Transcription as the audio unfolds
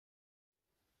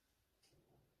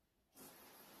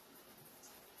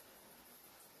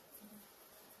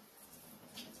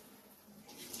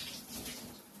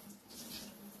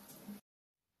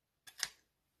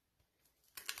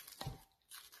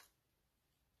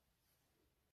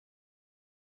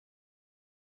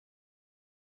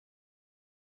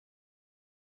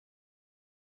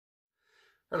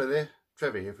Hello there,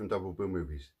 Trevor here from Double Bill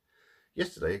Movies.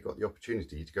 Yesterday I got the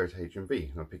opportunity to go to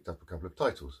H&V and I picked up a couple of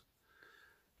titles.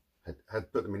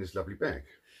 Had put them in this lovely bag.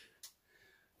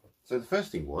 So the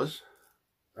first thing was,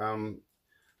 my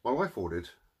wife ordered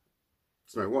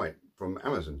Snow White from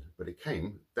Amazon, but it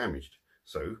came damaged.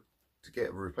 So to get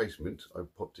a replacement, I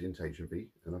popped it into H&V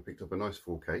and I picked up a nice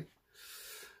 4K.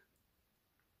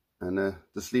 And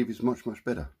the sleeve is much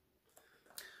better.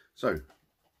 So,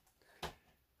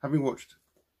 having watched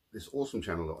this awesome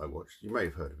channel that I watched, you may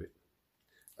have heard of it,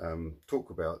 talk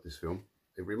about this film,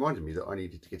 it reminded me that I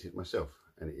needed to get it myself,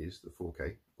 and it is the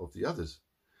 4K of The Others.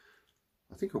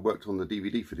 I think I worked on the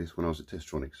DVD for this when I was at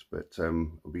Testronics, but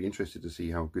I'll be interested to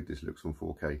see how good this looks on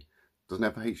 4K. Doesn't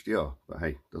have a HDR, but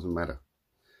hey, doesn't matter.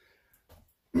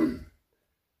 I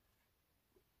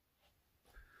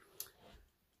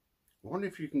wonder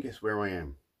if you can guess where I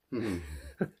am. The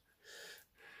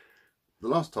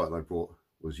last title I brought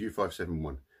was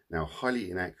U571. Now,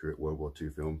 highly inaccurate World War II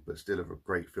film, but still a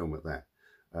great film at that.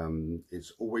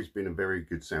 It's always been a very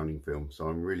good sounding film, so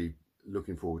I'm really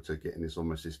looking forward to getting this on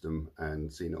my system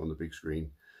and seeing it on the big screen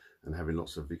and having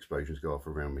lots of explosions go off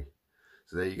around me.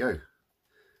 So there you go.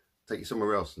 Take you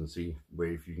somewhere else and see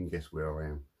if you can guess where I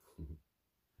am.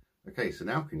 Okay, so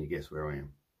now can you guess where I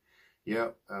am? Yeah,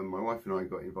 my wife and I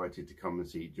got invited to come and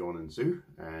see John and Sue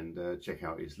and check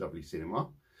out his lovely cinema.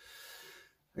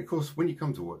 Of course, when you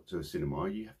come to a cinema,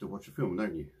 you have to watch a film,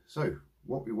 don't you? So,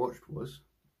 what we watched was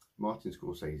Martin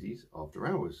Scorsese's After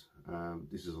Hours.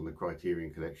 This is on the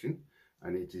Criterion Collection,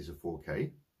 and it is a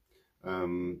 4K.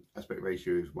 Aspect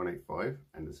ratio is 1:8:5,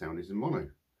 and the sound is in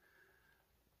mono.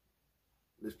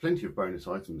 There's plenty of bonus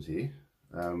items here.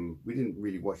 We didn't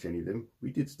really watch any of them.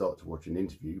 We did start to watch an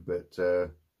interview, but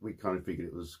we kind of figured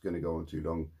it was going to go on too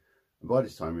long. And by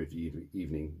this time of the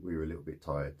evening, we were a little bit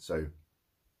tired. So,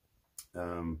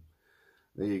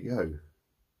 there you go.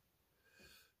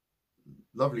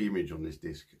 Lovely image on this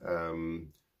disc.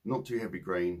 Not too heavy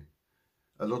grain.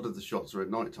 A lot of the shots are at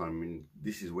night time. I mean,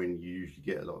 this is when you usually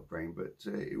get a lot of grain, but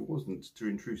it wasn't too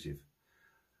intrusive.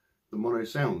 The mono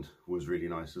sound was really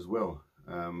nice as well.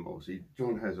 Obviously,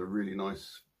 John has a really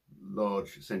nice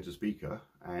large center speaker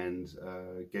and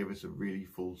gave us a really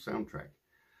full soundtrack.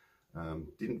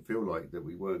 Didn't feel like that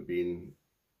we weren't being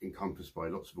encompassed by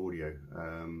lots of audio.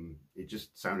 It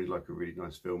just sounded like a really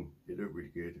nice film. It looked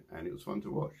really good and it was fun to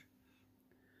watch.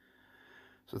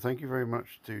 So thank you very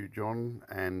much to John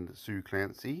and Sue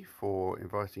Clancy for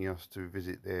inviting us to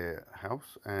visit their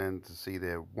house and to see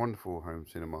their wonderful home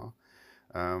cinema.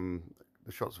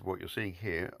 The shots of what you're seeing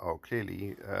here are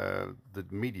clearly the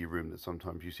media room that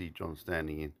sometimes you see John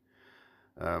standing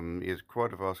in. He has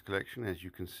quite a vast collection, as you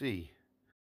can see.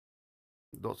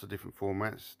 Lots of different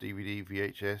formats, DVD,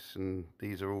 VHS, and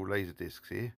these are all laser discs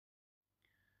here.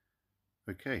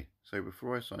 Okay, so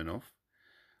before I sign off,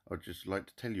 I'd just like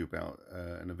to tell you about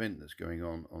an event that's going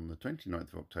on the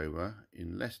 29th of October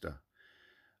in Leicester.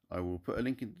 I will put a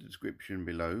link in the description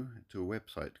below to a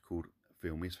website called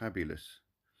Film is Fabulous.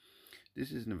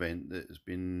 This is an event that has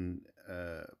been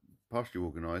partially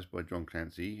organised by John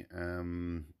Clancy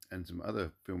and some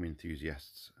other film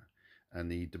enthusiasts. And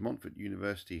the De Montfort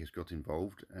University has got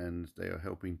involved and they are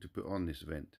helping to put on this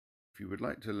event. If you would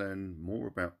like to learn more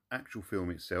about actual film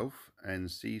itself and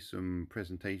see some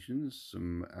presentations,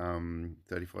 some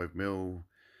 35mm,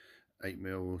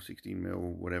 8mm,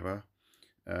 16mm, whatever,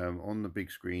 on the big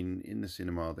screen in the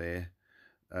cinema there,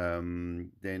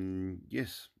 then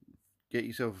yes, get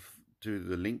yourself to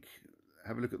the link,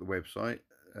 have a look at the website,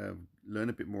 learn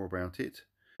a bit more about it,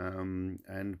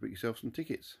 and book yourself some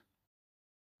tickets.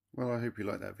 Well, I hope you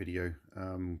liked that video.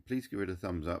 Please give it a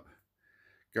thumbs up.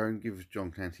 Go and give John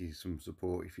Clancy some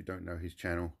support if you don't know his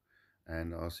channel.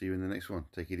 And I'll see you in the next one.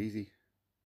 Take it easy.